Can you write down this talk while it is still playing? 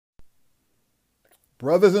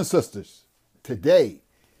Brothers and sisters, today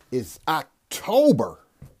is October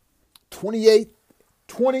 28th,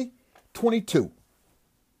 2022.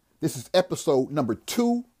 This is episode number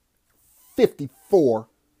 254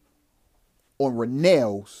 on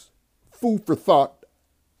Renell's Food for Thought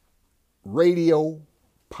radio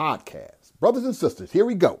podcast. Brothers and sisters, here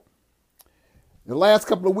we go. The last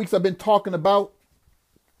couple of weeks I've been talking about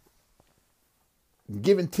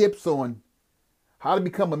giving tips on how to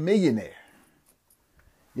become a millionaire.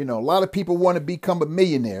 You know, a lot of people want to become a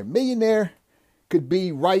millionaire. Millionaire could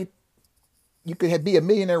be you could be a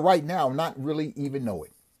millionaire right now and not really even know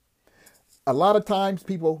it. A lot of times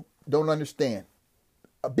people don't understand.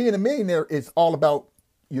 Being a millionaire is all about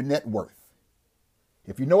your net worth.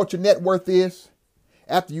 If you know what your net worth is,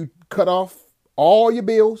 after you cut off all your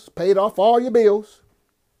bills, paid off all your bills,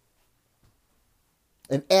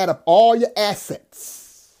 and add up all your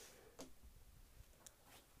assets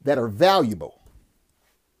that are valuable,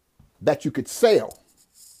 that you could sell,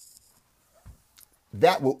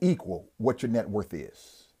 that will equal what your net worth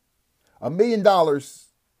is. $1 million,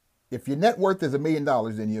 if your net worth is $1 million,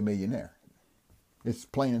 then you're a millionaire. It's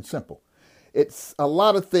plain and simple. It's a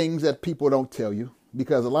lot of things that people don't tell you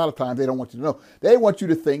because a lot of times they don't want you to know. They want you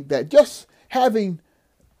to think that just having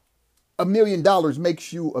 $1 million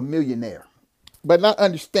makes you a millionaire, but not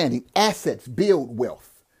understanding assets build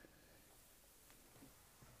wealth,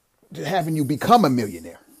 having you become a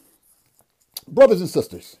millionaire. Brothers and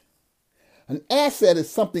sisters, an asset is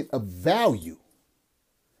something of value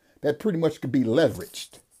that pretty much could be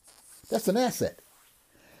leveraged. That's an asset.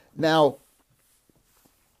 Now,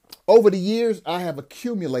 over the years, I have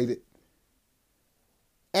accumulated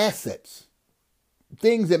assets,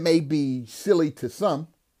 things that may be silly to some,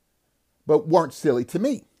 but weren't silly to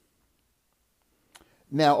me.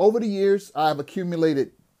 Now, over the years, I've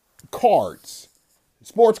accumulated cards,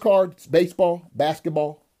 sports cards, baseball,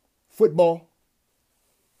 basketball, football,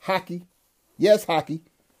 hockey. Yes, hockey.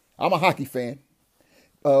 I'm a hockey fan.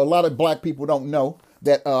 A lot of black people don't know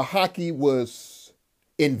that hockey was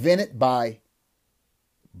invented by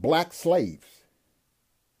black slaves.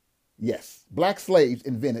 Yes, black slaves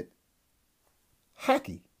invented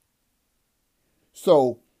hockey.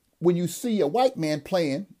 So when you see a white man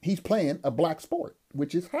playing, he's playing a black sport,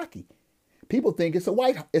 which is hockey. People think it's a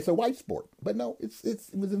white sport, but no, it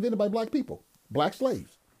was invented by black people, black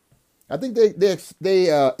slaves. I think when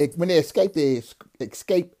they escaped to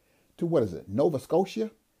what is it, Nova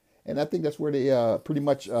Scotia, and I think that's where they pretty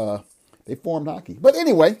much they formed hockey. But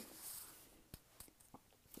anyway,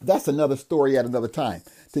 that's another story at another time.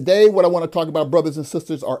 Today, what I want to talk about, brothers and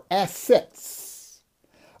sisters, are assets.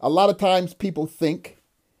 A lot of times people think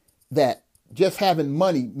that just having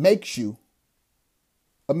money makes you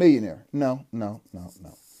a millionaire. No.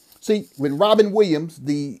 See, when Robin Williams,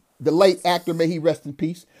 the late actor, may he rest in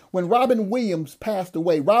peace, when Robin Williams passed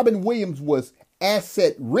away, Robin Williams was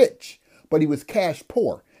asset rich, but he was cash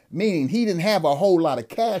poor, meaning he didn't have a whole lot of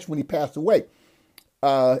cash when he passed away.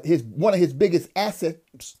 One of his biggest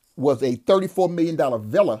assets was a $34 million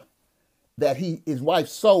villa that his wife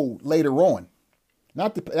sold later on. I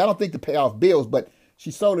don't think to pay off bills, but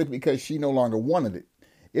she sold it because she no longer wanted it.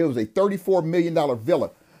 It was a $34 million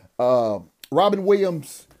villa. Robin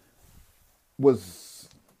Williams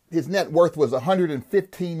his net worth was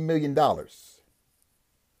 $115 million.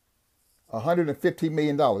 $115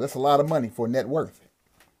 million. That's a lot of money for net worth.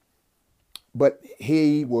 But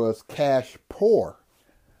he was cash poor,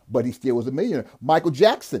 but he still was a millionaire. Michael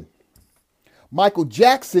Jackson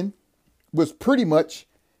was pretty much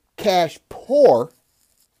cash poor,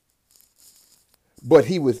 but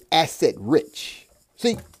he was asset rich.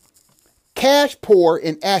 See, cash poor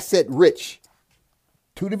and asset rich,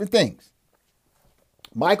 two different things.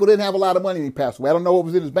 Michael didn't have a lot of money when he passed away. I don't know what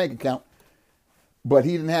was in his bank account, but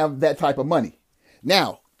he didn't have that type of money.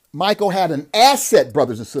 Now, Michael had an asset,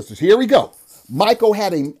 brothers and sisters. Here we go. Michael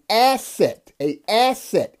had an asset. He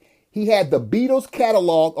had the Beatles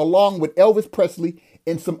catalog along with Elvis Presley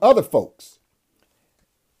and some other folks.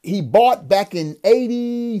 He bought back in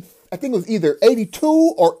I think it was either 82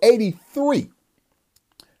 or 83.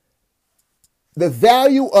 The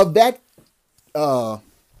value of that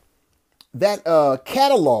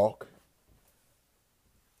catalog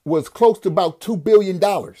was close to about $2 billion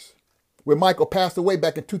when Michael passed away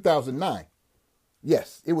back in 2009.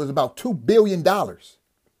 Yes, it was about $2 billion.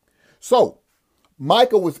 So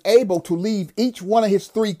Michael was able to leave each one of his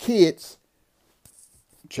 3 kids,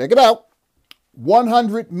 check it out,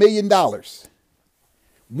 $100 million.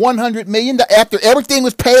 $100 million after everything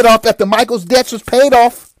was paid off, after Michael's debts was paid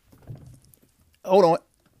off. Hold on,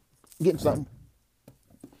 getting something.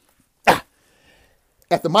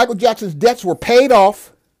 after Michael Jackson's debts were paid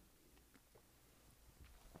off,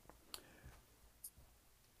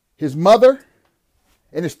 his mother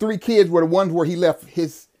and his 3 kids were the ones where he left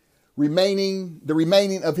the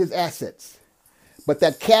remaining of his assets. But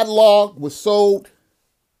that catalog was sold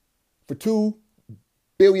for $2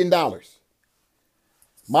 billion.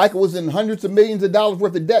 Michael was in hundreds of millions of dollars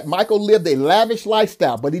worth of debt. Michael lived a lavish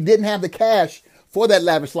lifestyle, but he didn't have the cash for that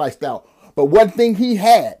lavish lifestyle. But one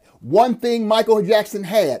thing Michael Jackson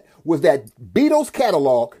had was that Beatles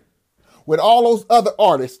catalog with all those other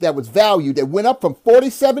artists that was valued, that went up from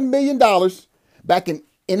 $47 million back in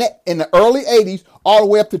the early 80s all the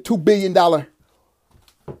way up to $2 billion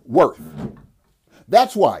worth.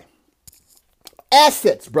 That's why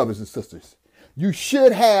assets, brothers and sisters, you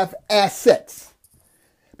should have assets,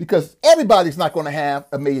 because everybody's not going to have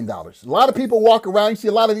 $1 million. A lot of people walk around, you see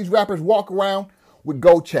a lot of these rappers walk around with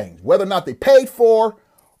gold chains, whether or not they paid for,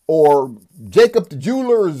 or Jacob the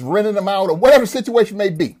jeweler is renting them out, or whatever the situation may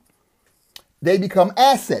be. They become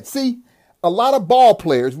assets. See, a lot of ball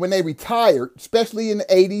players, when they retired, especially in the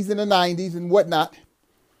 80s and the 90s and whatnot,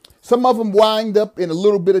 some of them wound up in a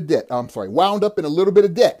little bit of debt.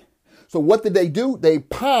 So what did they do? They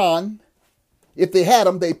pawn. If they had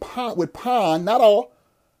them, would pawn, not all,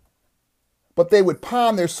 but they would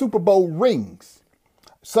pawn their Super Bowl rings.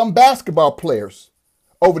 Some basketball players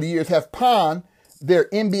over the years have pawned their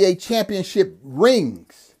NBA championship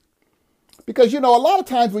rings. Because, a lot of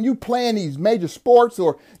times when you play in these major sports,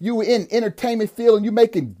 or you were in entertainment field and you're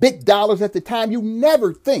making big dollars at the time, you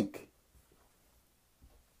never think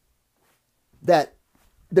that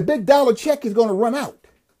the big dollar check is going to run out.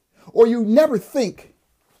 Or you never think,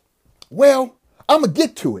 well, I'm going to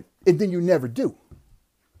get to it. And then you never do.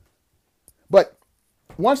 But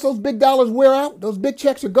once those big dollars wear out, those big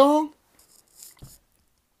checks are gone,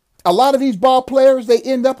 a lot of these ball players, they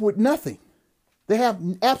end up with nothing. They have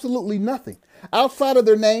absolutely nothing outside of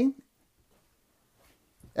their name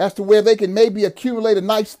as to where they can maybe accumulate a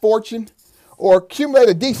nice fortune or accumulate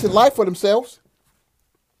a decent life for themselves,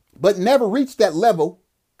 but never reach that level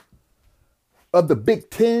of the big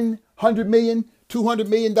 10, $100 million, $200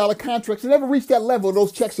 million contracts. They never reach that level of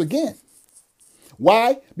those checks again.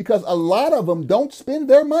 Why? Because a lot of them don't spend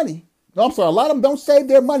their money. A lot of them don't save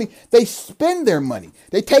their money. They spend their money.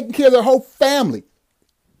 They take care of their whole family.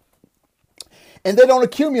 And they don't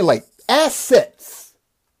accumulate assets.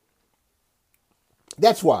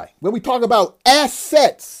 That's why when we talk about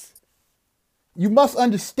assets, you must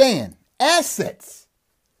understand assets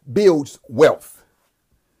builds wealth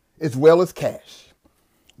as well as cash.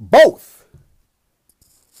 Both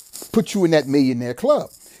put you in that millionaire club.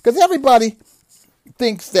 Because everybody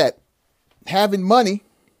thinks that having money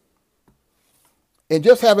and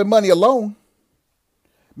just having money alone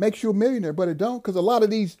makes you a millionaire, but it don't. Because a lot of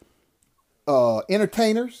these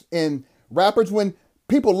entertainers and rappers, when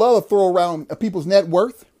people love to throw around people's net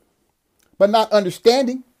worth, but not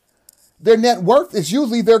understanding their net worth is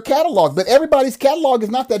usually their catalog. But everybody's catalog is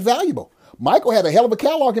not that valuable. Michael had a hell of a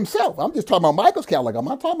catalog himself. I'm just talking about Michael's catalog. I'm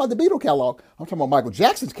not talking about the Beatles catalog. I'm talking about Michael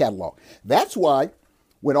Jackson's catalog. That's why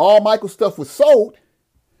when all Michael's stuff was sold,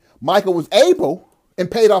 Michael was able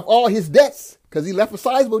and paid off all his debts, because he left a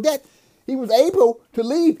sizable debt. He was able to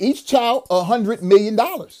leave each child $100 million.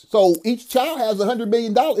 So each child has $100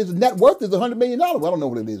 million. His net worth is $100 million. I don't know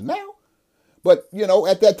what it is now. But,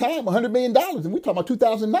 at that time, $100 million. And we're talking about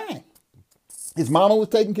 2009. His mama was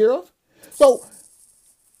taken care of. So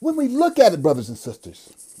when we look at it, brothers and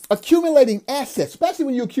sisters, accumulating assets, especially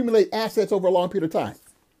when you accumulate assets over a long period of time.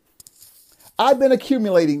 I've been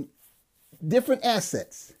accumulating different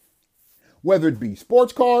assets, whether it be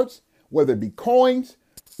sports cards, whether it be coins,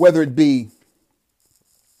 whether it be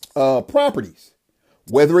properties,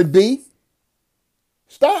 whether it be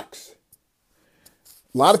stocks.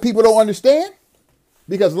 A lot of people don't understand,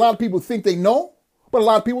 because a lot of people think they know, but a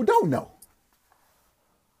lot of people don't know.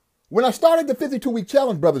 When I started the 52-week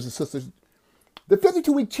challenge, brothers and sisters, the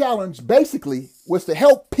 52-week challenge basically was to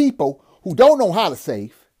help people who don't know how to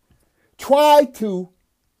save try to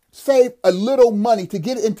save a little money to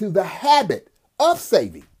get into the habit of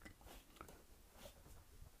saving.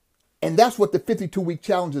 And that's what the 52-week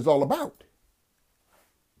challenge is all about.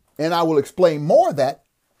 And I will explain more of that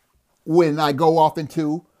when I go off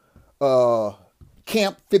into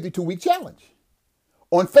Camp 52-Week Challenge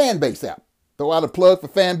on Fanbase app. Throw out a plug for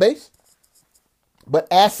Fanbase. But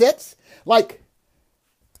assets, like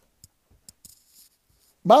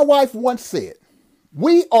my wife once said,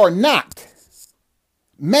 we are not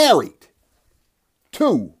married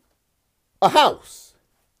to a house.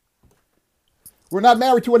 We're not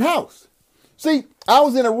married to a house. See, I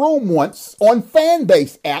was in a room once on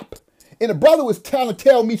Fanbase app, And the brother was trying to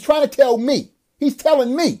tell me, he's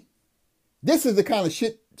telling me, this is the kind of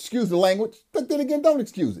shit, excuse the language, but then again, don't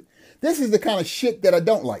excuse it. This is the kind of shit that I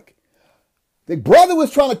don't like. The brother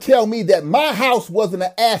was trying to tell me that my house wasn't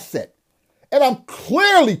an asset. And I'm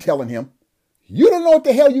clearly telling him, you don't know what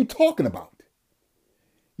the hell you're talking about.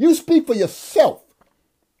 You speak for yourself.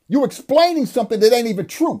 You're explaining something that ain't even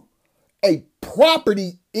true. A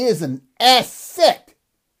property is an asset.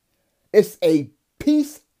 It's a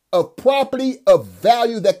piece of property of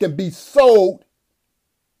value that can be sold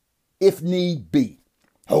if need be.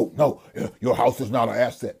 Oh, no, your house is not an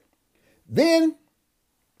asset. Then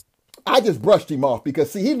I just brushed him off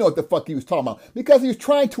because, see, he knew what the fuck he was talking about. Because he was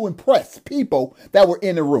trying to impress people that were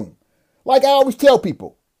in the room. Like I always tell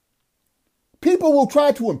people, people will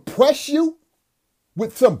try to impress you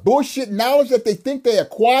with some bullshit knowledge that they think they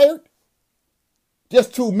acquired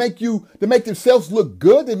just to make themselves look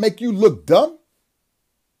good and make you look dumb.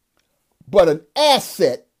 But an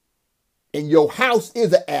asset in your house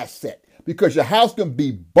is an asset because your house can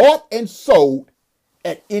be bought and sold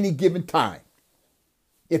at any given time.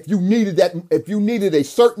 If you needed a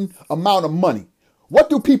certain amount of money, what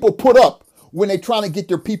do people put up when they're trying to get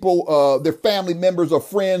their people, their family members or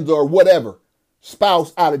friends or whatever,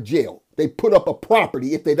 spouse out of jail? They put up a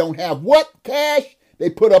property. If they don't have what? Cash. They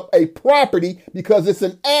put up a property because it's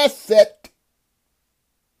an asset.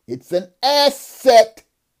 It's an asset.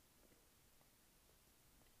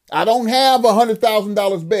 I don't have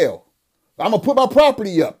 $100,000 bail. I'm going to put my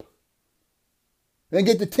property up and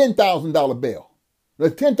get the $10,000 bail, the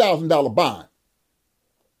 $10,000 bond.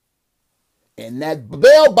 And that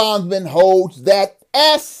bail bondsman holds that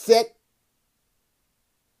asset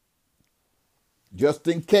just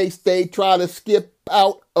in case they try to skip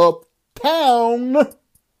out of town,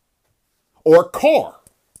 or a car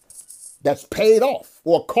that's paid off,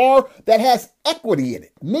 or a car that has equity in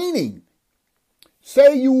it. Meaning,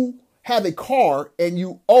 say you have a car and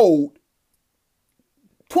you owed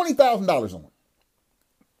 $20,000 on it,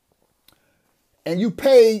 and you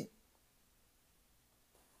pay,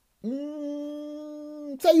 say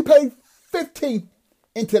you pay $15,000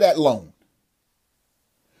 into that loan.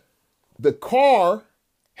 The car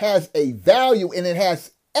has a value and it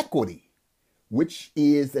has equity, which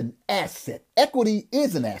is an asset. Equity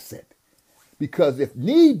is an asset because if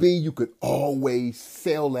need be, you could always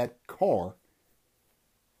sell that car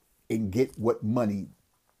and get what money,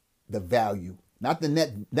 the value, not the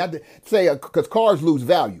net, because cars lose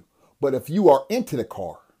value. But if you are into the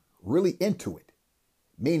car, really into it,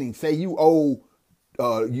 meaning say you owe,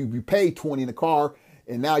 you paid 20 in the car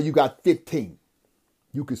and now you got 15.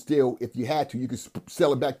 You could still, if you had to, you could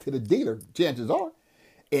sell it back to the dealer, chances are,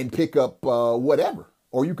 and pick up whatever.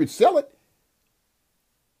 Or you could sell it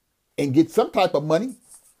and get some type of money.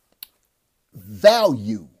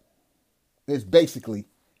 Value is basically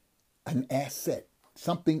an asset,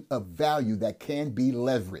 something of value that can be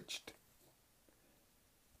leveraged.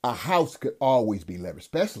 A house could always be leveraged,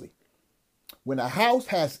 especially when a house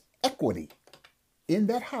has equity in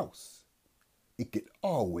that house. It could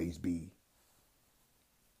always be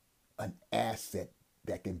an asset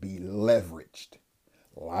that can be leveraged.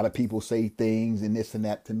 A lot of people say things and this and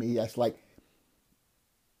that to me. That's like,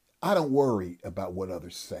 I don't worry about what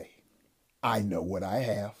others say. I know what I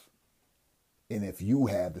have. And if you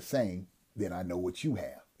have the same, then I know what you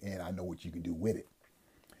have. And I know what you can do with it.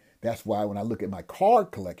 That's why when I look at my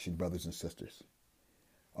card collection, brothers and sisters,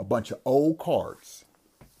 a bunch of old cards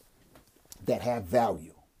that have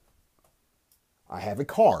value. I have a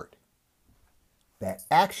card that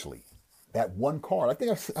actually, that one card, I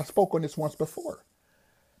think I spoke on this once before.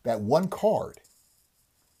 That one card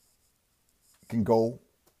can go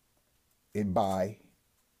and buy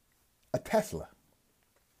a Tesla.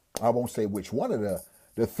 I won't say which one of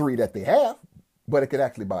the three that they have, but it could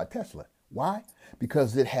actually buy a Tesla. Why?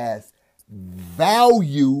 Because it has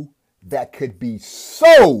value that could be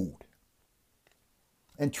sold.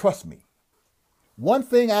 And trust me, one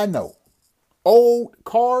thing I know, old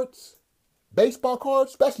cards, baseball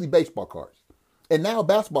cards, especially baseball cards, and now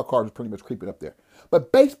basketball cards are pretty much creeping up there,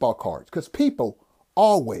 but baseball cards, because people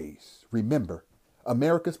always remember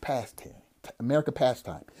America's pastime,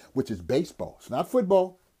 which is baseball. It's not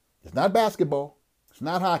football. It's not basketball. It's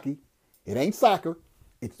not hockey. It ain't soccer.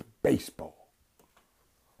 It's baseball.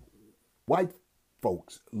 White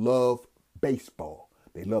folks love baseball.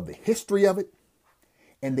 They love the history of it,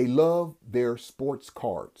 and they love their sports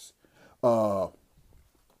cards. Tom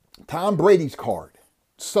Brady's card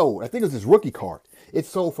sold. I think it was his rookie card. It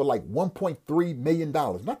sold for like $1.3 million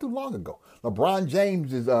not too long ago. LeBron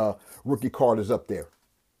James's rookie card is up there.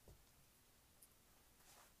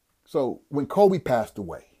 So when Kobe passed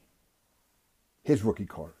away, his rookie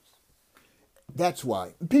cards. That's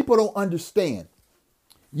why people don't understand.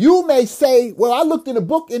 You may say, well, I looked in a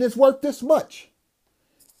book and it's worth this much.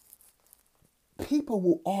 People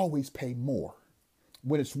will always pay more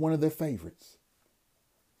when it's one of their favorites.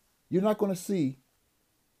 You're not going to see,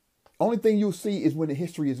 only thing you'll see is when the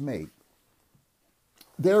history is made.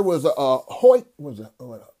 There was a Hoyt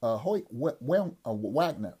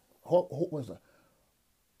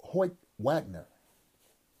Wagner.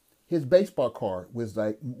 His baseball card was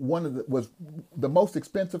like was the most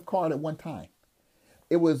expensive card at one time.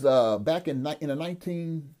 It was back in the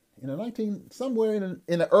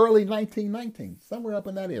early 1919, somewhere up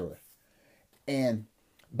in that era. And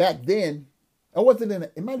back then, or was it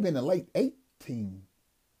it might have been the late 1800s,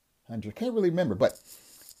 can't really remember, but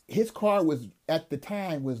his card was, at the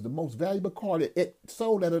time, was the most valuable card. It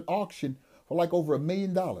sold at an auction for like over $1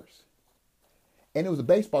 million. And it was a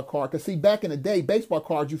baseball card. Because see, back in the day, baseball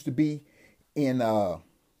cards used to be in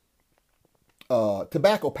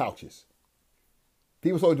tobacco pouches.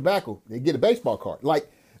 People sold tobacco, they get a baseball card.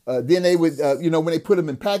 Like, then they would, when they put them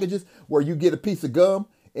in packages where you get a piece of gum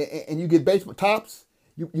and you get baseball tops,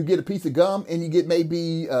 you get a piece of gum and you get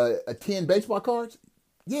maybe 10 baseball cards.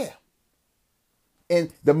 Yeah.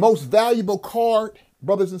 And the most valuable card,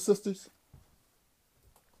 brothers and sisters,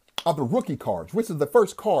 are the rookie cards, which is the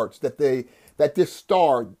first cards that this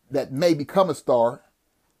star that may become a star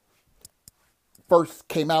first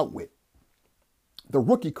came out with. The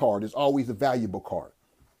rookie card is always a valuable card.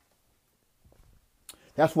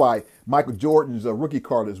 That's why Michael Jordan's rookie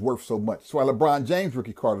card is worth so much. That's why LeBron James'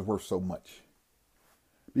 rookie card is worth so much.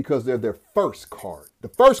 Because they're their first card. The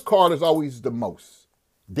first card is always the most.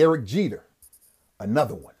 Derek Jeter,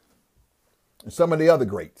 another one. And some of the other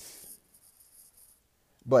greats.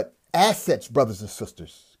 But assets, brothers and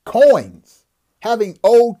sisters, coins, having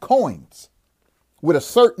old coins with a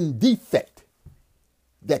certain defect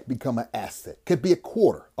that become an asset. Could be a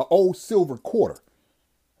quarter, an old silver quarter.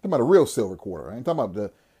 I'm talking about a real silver quarter. I ain't talking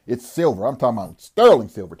about it's silver. I'm talking about sterling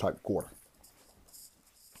silver type quarter.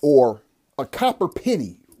 Or a copper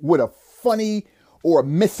penny with a funny or a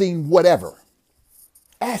missing whatever.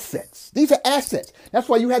 Assets. These are assets. That's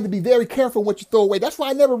why you have to be very careful what you throw away. That's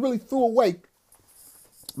why I never really threw away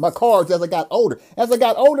my cards as I got older. As I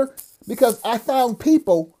got older, because I found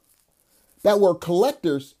people that were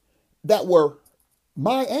collectors that were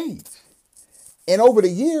my age. And over the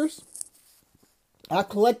years, I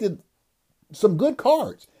collected some good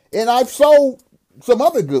cards. And I've sold some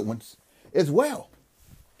other good ones as well.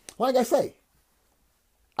 Like I say,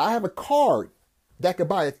 I have a card that could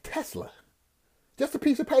buy a Tesla. Just a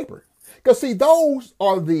piece of paper. Because see, those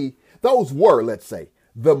were, let's say,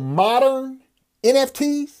 the modern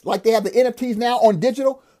NFTs, like they have the NFTs now on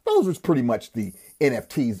digital. Those was pretty much the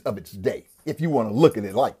NFTs of its day, if you want to look at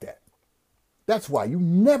it like that. That's why you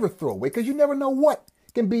never throw away, because you never know what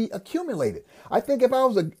can be accumulated. I think if I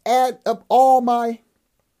was to add up all my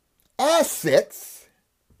assets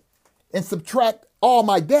and subtract all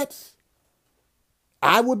my debts,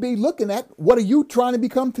 I would be looking at, what are you trying to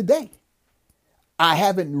become today? I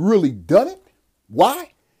haven't really done it.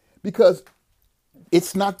 Why? Because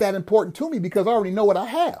it's not that important to me, because I already know what I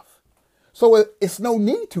have. So it's no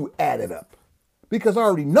need to add it up, because I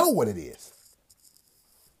already know what it is.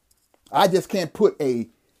 I just can't put a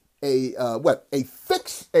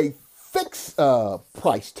fixed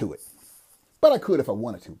price to it. But I could if I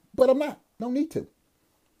wanted to. But I'm not. No need to.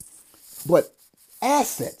 But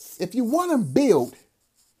assets, if you want to build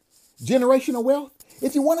generational wealth,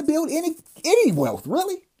 if you want to build any wealth,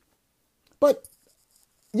 really, but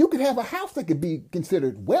you could have a house that could be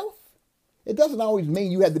considered wealth. It doesn't always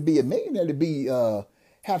mean you have to be a millionaire to be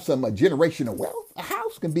have some generational wealth. A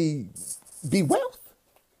house can be wealth.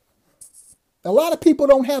 A lot of people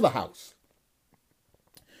don't have a house.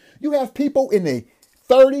 You have people in their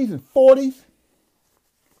 30s and 40s,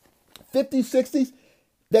 50s, 60s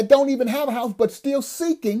that don't even have a house but still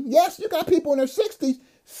seeking. Yes, you got people in their 60s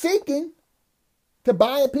seeking to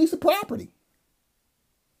buy a piece of property.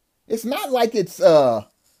 It's not like it's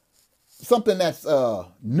something that's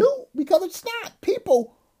new, because it's not.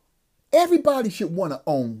 Everybody should want to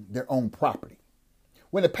own their own property.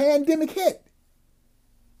 When the pandemic hit,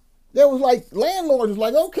 there was like landlords was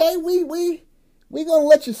like, okay, we gonna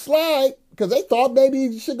let you slide, because they thought maybe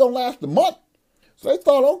the shit gonna last a month. So they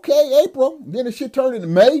thought, okay, April. Then the shit turned into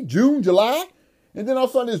May, June, July, and then all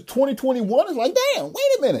of a sudden it's 2021. It's like, damn,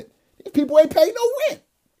 wait a minute, these people ain't paid no rent.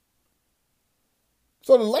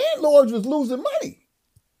 So the landlords was losing money,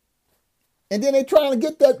 and then they trying to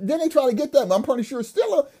get that. Then they try to get that. I'm pretty sure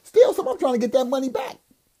still someone trying to get that money back.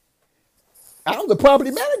 I was a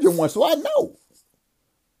property manager once, so I know.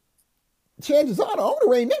 chances are the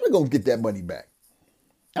owner ain't never going to get that money back.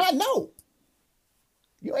 I know.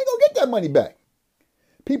 You ain't going to get that money back.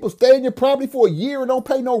 People stay in your property for a year and don't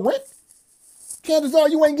pay no rent. Chances are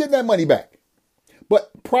you ain't getting that money back.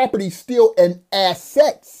 But property's still an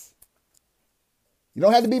asset. You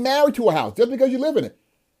don't have to be married to a house just because you live in it.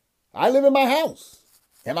 I live in my house.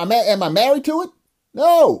 Am I married to it?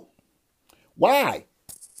 No. Why?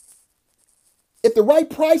 If the right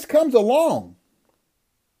price comes along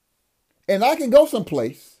and I can go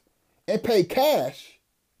someplace and pay cash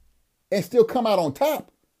and still come out on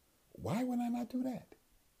top, why would I not do that?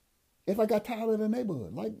 If I got tired of the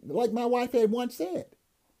neighborhood, like my wife had once said,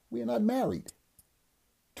 we are not married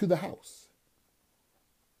to the house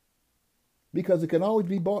because it can always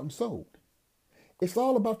be bought and sold. It's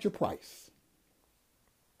all about your price.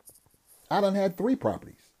 I done had 3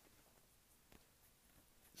 properties.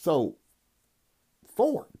 So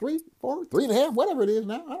 3 and a half, whatever it is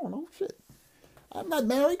now. I don't know. Shit. I'm not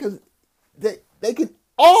married because they can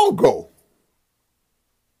all go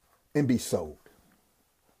and be sold.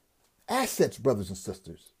 Assets, brothers and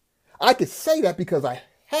sisters. I could say that because I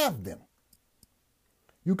have them.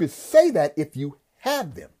 You could say that if you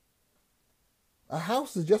have them. A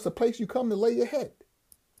house is just a place you come to lay your head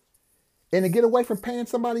and to get away from paying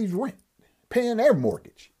somebody's rent, paying their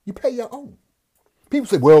mortgage. You pay your own. People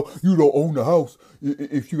say, well, you don't own the house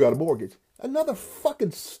if you got a mortgage. Another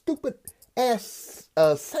fucking stupid ass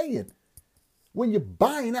saying when you're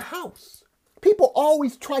buying a house. People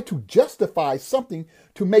always try to justify something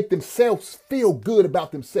to make themselves feel good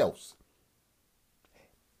about themselves.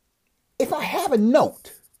 If I have a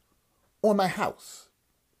note on my house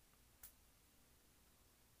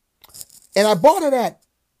and I bought it at,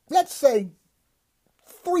 let's say,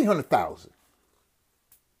 $300,000.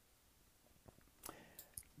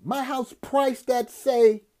 My house priced at,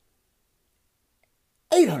 say,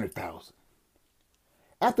 $800,000.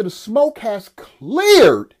 After the smoke has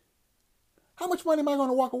cleared, how much money am I going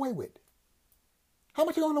to walk away with? How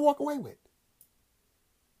much am I going to walk away with?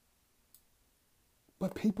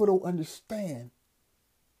 But people don't understand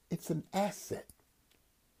it's an asset.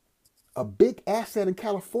 A big asset in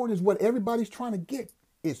California is what everybody's trying to get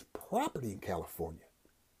is property in California.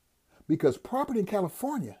 Because property in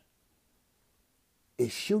California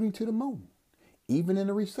is shooting to the moon. Even in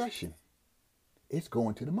a recession, it's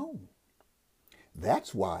going to the moon.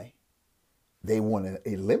 That's why they want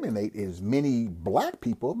to eliminate as many black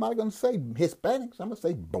people, I'm not going to say Hispanics, I'm going to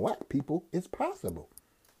say black people, as possible.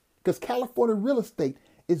 Because California real estate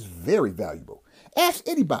is very valuable. Ask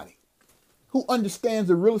anybody who understands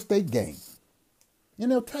the real estate game,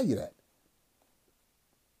 and they'll tell you that.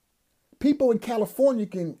 People in California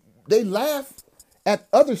they laugh at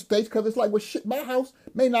other states because it's like, well, shit, my house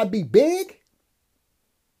may not be big,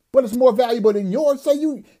 but it's more valuable than yours. Say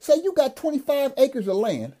you got 25 acres of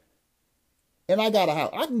land, and I got a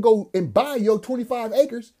house. I can go and buy your 25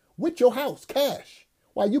 acres with your house, cash,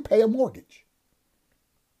 while you pay a mortgage.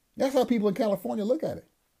 That's how people in California look at it.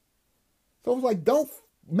 So it's like, don't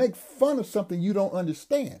make fun of something you don't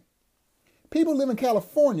understand. People live in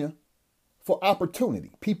California for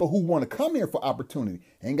opportunity. People who want to come here for opportunity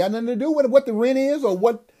ain't got nothing to do with what the rent is or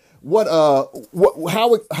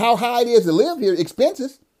how high it is to live here.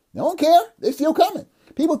 Expenses. They don't care. They're still coming.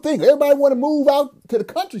 People think everybody want to move out to the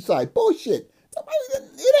countryside. Bullshit.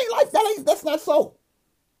 It ain't like that. That's not so.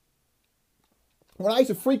 When I used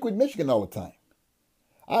to frequent Michigan all the time,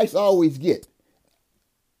 I used to always get,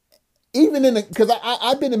 because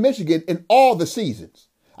I've been to Michigan in all the seasons.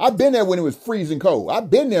 I've been there when it was freezing cold. I've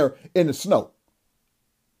been there in the snow.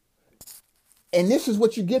 And this is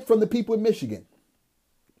what you get from the people in Michigan.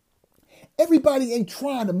 Everybody ain't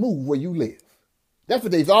trying to move where you live. That's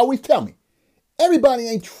what they always tell me. Everybody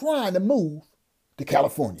ain't trying to move to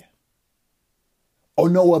California or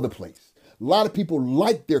no other place. A lot of people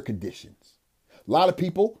like their conditions. A lot of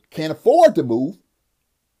people can't afford to move,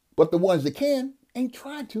 but the ones that can ain't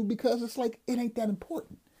trying to because it's like it ain't that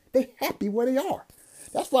important. They happy where they are.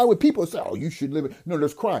 That's why when people say, oh, you should live, no,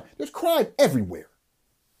 there's crime. There's crime everywhere.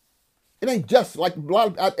 It ain't just like a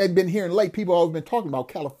lot of, I've been hearing late, people always been talking about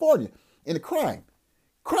California and the crime.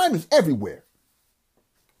 Crime is everywhere.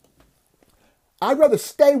 I'd rather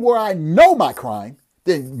stay where I know my crime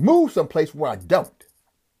than move someplace where I don't.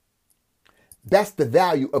 That's the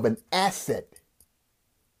value of an asset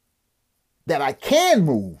that I can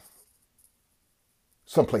move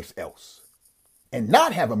someplace else and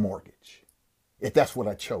not have a mortgage if that's what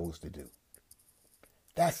I chose to do.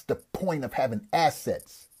 That's the point of having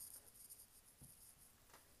assets.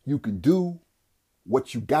 You can do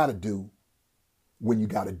what you got to do when you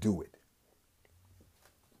got to do it.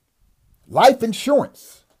 Life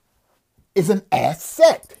insurance. is an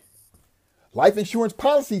asset. Life insurance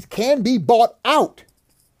policies can be bought out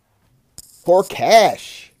for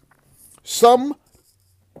cash. Some,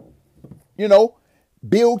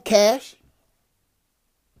 build cash.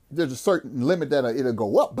 There's a certain limit that it'll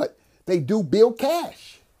go up, but they do build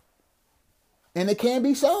cash. And it can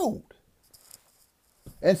be sold.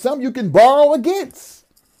 And some you can borrow against.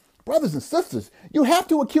 Brothers and sisters, you have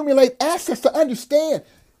to accumulate assets to understand.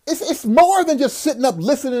 It's more than just sitting up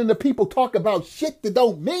listening to people talk about shit that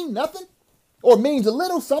don't mean nothing or means a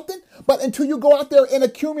little something. But until you go out there and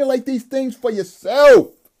accumulate these things for yourself.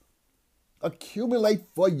 Accumulate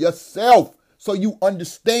for yourself so you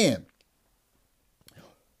understand.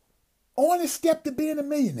 On a step to being a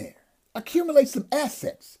millionaire. Accumulate some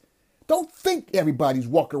assets. Don't think everybody's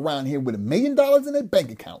walking around here with $1 million in their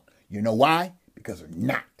bank account. You know why? Because they're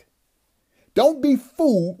not. Don't be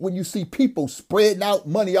fooled when you see people spreading out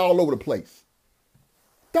money all over the place.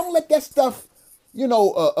 Don't let that stuff,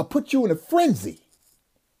 put you in a frenzy.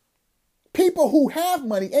 People who have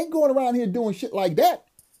money ain't going around here doing shit like that.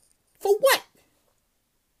 For what?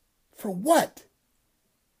 For what?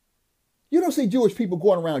 You don't see Jewish people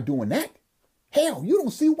going around doing that. Hell, you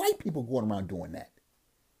don't see white people going around doing that.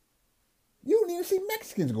 You don't even see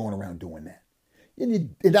Mexicans going around doing that.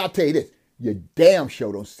 And I'll tell you this, you damn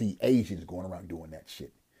sure don't see Asians going around doing that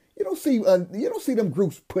shit. You don't see them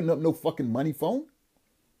groups putting up no fucking money for them.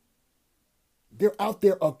 They're out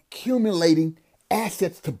there accumulating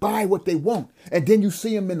assets to buy what they want. And then you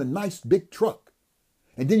see them in a nice big truck.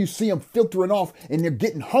 And then you see them filtering off and they're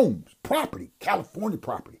getting homes, property, California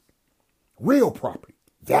property, real property,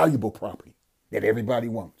 valuable property that everybody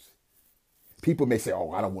wants. People may say,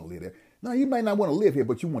 oh, I don't want to live there. No, you might not want to live here,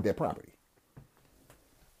 but you want that property.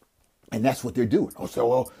 And that's what they're doing. Oh,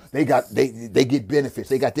 so they get benefits.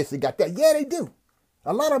 They got this, they got that. Yeah, they do.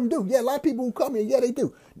 A lot of them do. Yeah, a lot of people who come here, yeah, they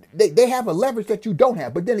do. They have a leverage that you don't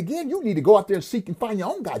have. But then again, you need to go out there and seek and find your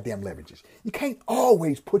own goddamn leverages. You can't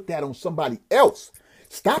always put that on somebody else.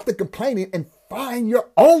 Stop the complaining and find your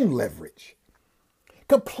own leverage.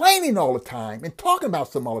 Complaining all the time and talking about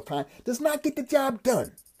something all the time does not get the job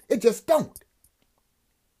done. It just don't.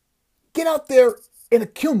 Get out there and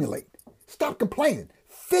accumulate. Stop complaining.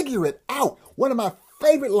 Figure it out. One of my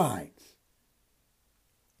favorite lines.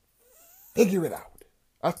 Figure it out.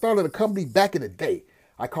 I started a company back in the day.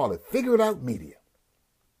 I call it Figure It Out Media.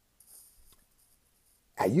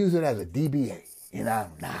 I use it as a DBA.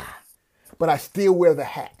 But I still wear the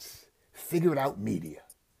hats. Figure It Out Media.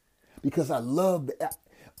 Because I love,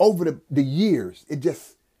 over the years, it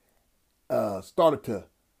just started to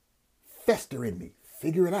fester in me.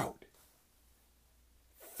 Figure it out.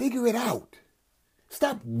 Figure it out.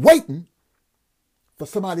 Stop waiting for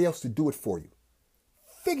somebody else to do it for you.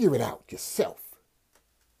 Figure it out yourself.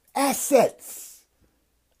 Assets.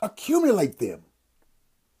 Accumulate them.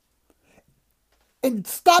 And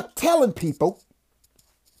stop telling people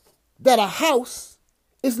that a house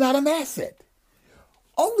is not an asset.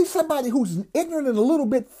 Only somebody who's ignorant and a little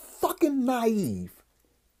bit fucking naive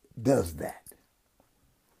does that.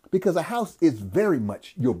 Because a house is very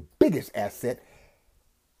much your biggest asset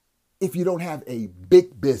if you don't have a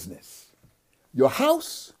big business. Your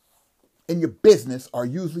house and your business are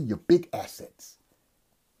usually your big assets.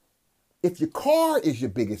 If your car is your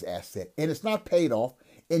biggest asset and it's not paid off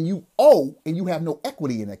and you owe and you have no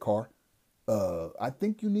equity in that car, I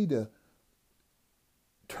think you need to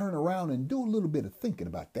turn around and do a little bit of thinking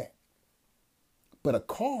about that. But a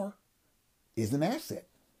car is an asset.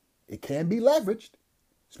 It can be leveraged,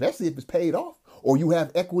 especially if it's paid off or you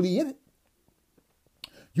have equity in it.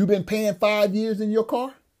 You've been paying 5 years in your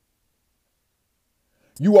car.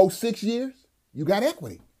 You owe 6 years. You got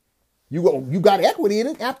equity. You got equity in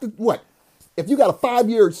it after what? If you got a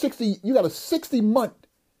 5-year, 60-month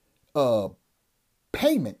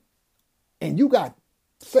payment, and you got,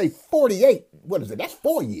 say, 48, what is it? That's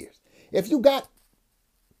 4 years. If you got,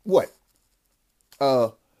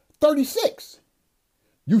 36,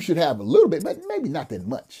 you should have a little bit, but maybe not that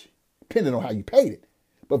much, depending on how you paid it.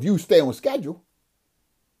 But if you stay on schedule,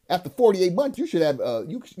 after 48 months, you should have,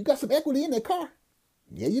 you got some equity in that car.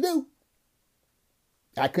 Yeah, you do.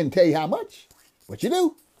 I couldn't tell you how much, but you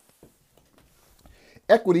do.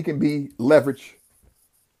 Equity can be leverage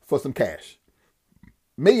for some cash.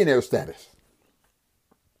 Millionaire status.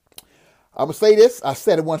 I would say this. I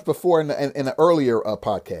said it once before in an earlier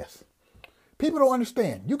podcast. People don't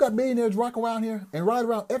understand. You got millionaires walking around here and ride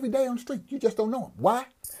around every day on the street. You just don't know them. Why?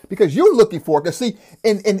 Because you're looking for it. Because see,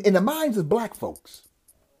 in the minds of black folks,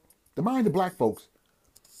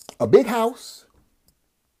 a big house,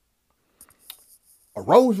 a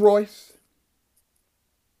Rolls Royce,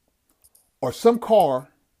 or some car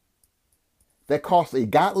that costs a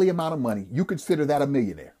godly amount of money, you consider that a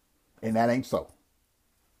millionaire. And that ain't so.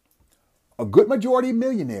 A good majority of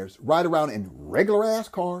millionaires ride around in regular ass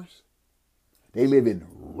cars. They live in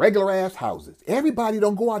regular ass houses. Everybody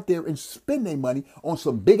don't go out there and spend their money on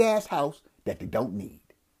some big ass house that they don't need.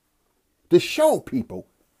 To show people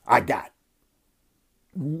I got.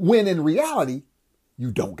 When in reality,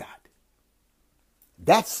 you don't got.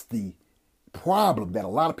 That's the problem that a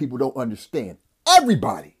lot of people don't understand.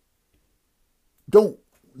 Everybody don't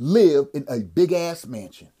live in a big ass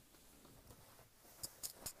mansion.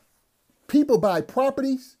 People buy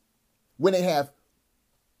properties when they have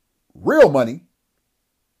real money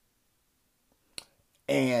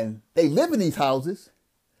and they live in these houses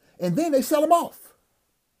and then they sell them off.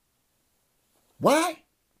 Why?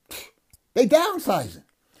 They downsizing.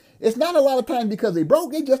 It's not a lot of times because they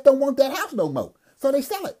broke. They just don't want that house no more. So they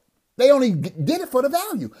sell it. They only did it for the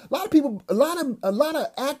value. A lot of people, a lot of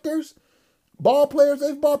actors, ball players,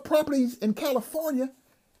 they've bought properties in California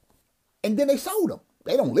and then they sold them.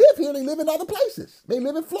 They don't live here. They live in other places. They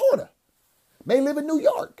live in Florida. They live in New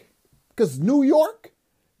York. Because New York,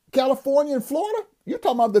 California, and Florida, you're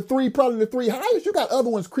talking about probably the three highest. You got other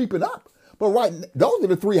ones creeping up. But those are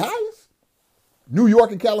the three highest. New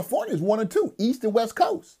York and California is 1 and 2, East and West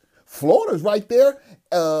Coast. Florida's right there,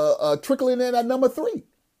 trickling in at number 3.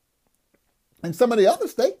 And some of the other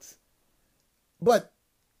states. But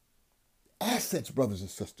assets, brothers and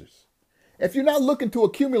sisters. If you're not looking to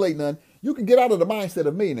accumulate none, you can get out of the mindset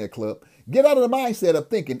of Millionaire Club. Get out of the mindset of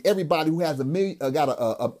thinking everybody who has a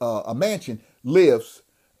mansion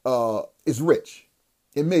is rich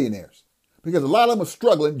and millionaires. Because a lot of them are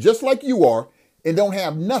struggling just like you are and don't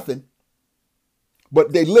have nothing,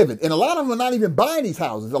 but they live it. And a lot of them are not even buying these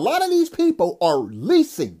houses. A lot of these people are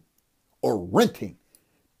leasing or renting.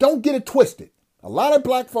 Don't get it twisted. A lot of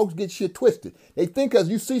black folks get shit twisted. They think as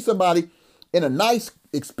you see somebody in a nice,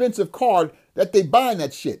 expensive car that they buying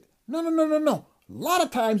that shit. No. A lot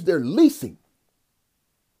of times they're leasing.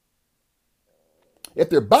 If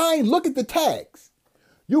they're buying, look at the tags.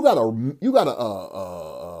 You got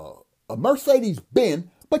a Mercedes Benz,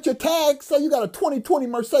 but your tag say you got a 2020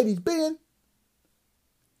 Mercedes Benz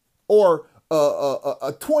or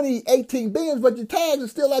a 2018 Benz, but your tags are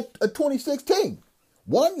still at a 2016.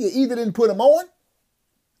 One, you either didn't put them on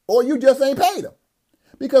or you just ain't paid them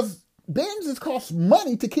because Benzes cost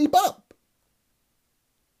money to keep up.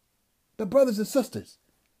 But brothers and sisters,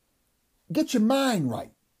 get your mind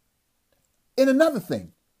right. And another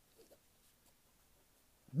thing,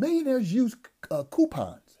 millionaires use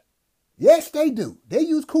coupons. Yes, they do. They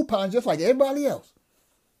use coupons just like everybody else.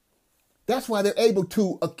 That's why they're able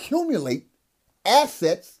to accumulate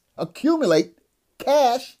assets, accumulate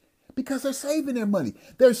cash, because they're saving their money.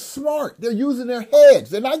 They're smart. They're using their heads.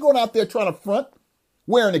 They're not going out there trying to front,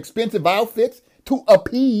 wearing expensive outfits to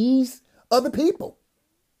appease other people.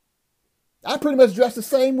 I pretty much dressed the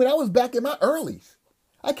same when I was back in my earlies.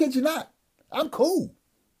 I kid you not. I'm cool.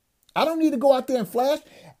 I don't need to go out there and flash.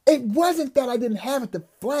 It wasn't that I didn't have it to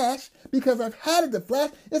flash because I've had it to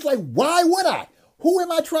flash. It's like, why would I? Who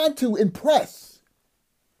am I trying to impress?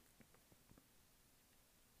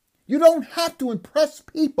 You don't have to impress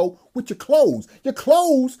people with your clothes. Your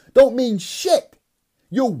clothes don't mean shit.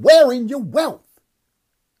 You're wearing your wealth.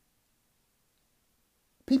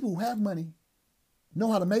 People who have money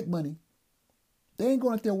know how to make money. They ain't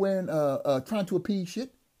going out there wearing, trying to appease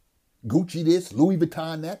shit. Gucci this, Louis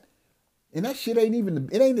Vuitton that. And that shit ain't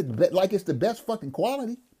like it's the best fucking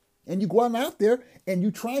quality. And you going out there and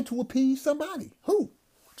you trying to appease somebody. Who?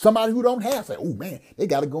 Somebody who don't have. Say, oh man, they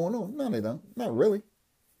got it going on. No, they don't. Not really.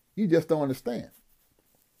 You just don't understand.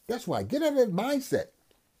 That's why. Get out of that mindset.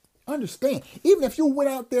 Understand. Even if you went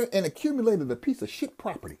out there and accumulated a piece of shit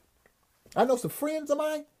property. I know some friends of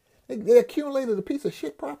mine, they accumulated a piece of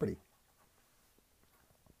shit property.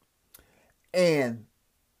 And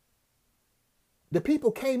the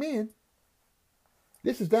people came in.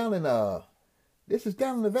 This is down in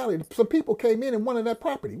the valley. Some people came in and wanted that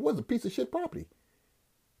property. It was a piece of shit property.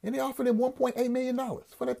 And they offered them $1.8 million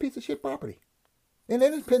for that piece of shit property. And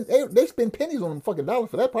they spend pennies on them fucking dollars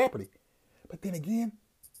for that property. But then again,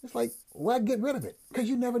 it's like, why get rid of it? Because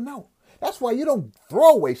you never know. That's why you don't throw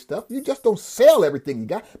away stuff. You just don't sell everything you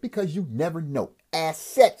got because you never know.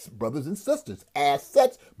 Assets, brothers and sisters.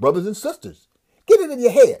 Assets, brothers and sisters. Get it in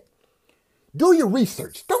your head. Do your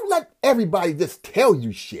research. Don't let everybody just tell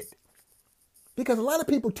you shit. Because a lot of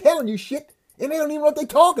people telling you shit and they don't even know what they're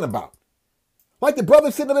talking about. Like the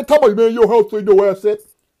brother sitting there talking about, man, your house ain't no asset.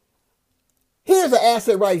 Here's an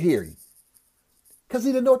asset right here. Because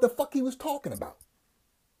he didn't know what the fuck he was talking about.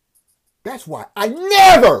 That's why I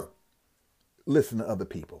never listen to other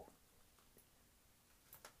people.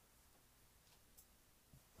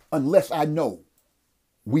 unless I know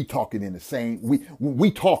we talking in the same,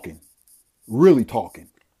 we talking, really talking.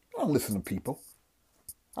 I don't listen to people.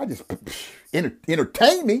 I just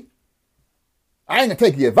entertain me. I ain't gonna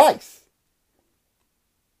take your advice.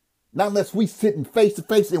 Not unless we sitting face to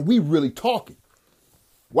face and we really talking.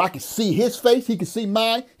 Well, I can see his face, he can see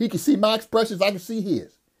mine, he can see my expressions, I can see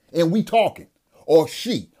his. And we talking. Or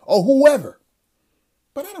she, or whoever.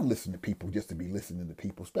 But I don't listen to people just to be listening to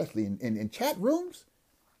people, especially in chat rooms.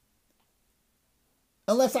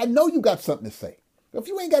 Unless I know you got something to say. If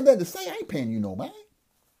you ain't got nothing to say, I ain't paying you no mind.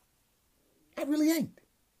 I really ain't.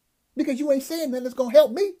 Because you ain't saying nothing that's going to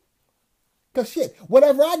help me. Because shit,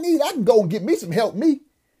 whatever I need, I can go and get me some help me.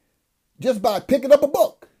 Just by picking up a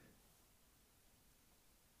book.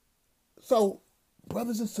 So,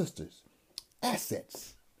 brothers and sisters,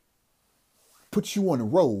 assets put you on the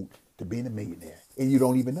road to being a millionaire. And you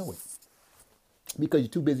don't even know it. Because you're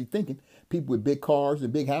too busy thinking people with big cars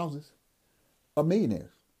and big houses are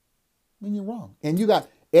millionaires. I mean, you're wrong. And you got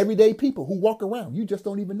everyday people who walk around. You just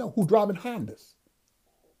don't even know. Who driving Hondas.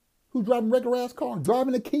 Who driving regular ass cars.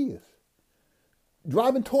 Driving the Kias.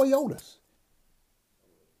 Driving Toyotas.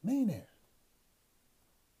 Millionaires.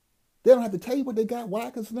 They don't have to tell you what they got. Why?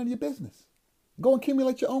 Because it's none of your business. Go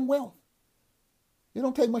accumulate your own wealth. It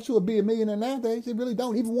don't take much to be a millionaire nowadays. It really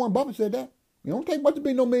don't. Even Warren Buffett said that. It don't take much to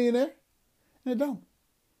be no millionaire. And it don't.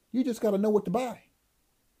 You just got to know what to buy.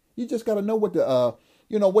 You just got to know what to,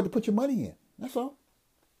 what to put your money in. That's all.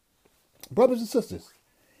 Brothers and sisters,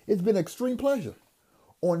 it's been an extreme pleasure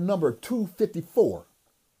on number 254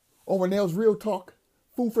 on Renell's Real Talk,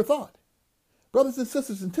 Food for Thought. Brothers and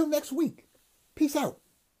sisters, until next week, peace out.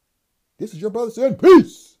 This is your brother saying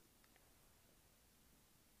peace.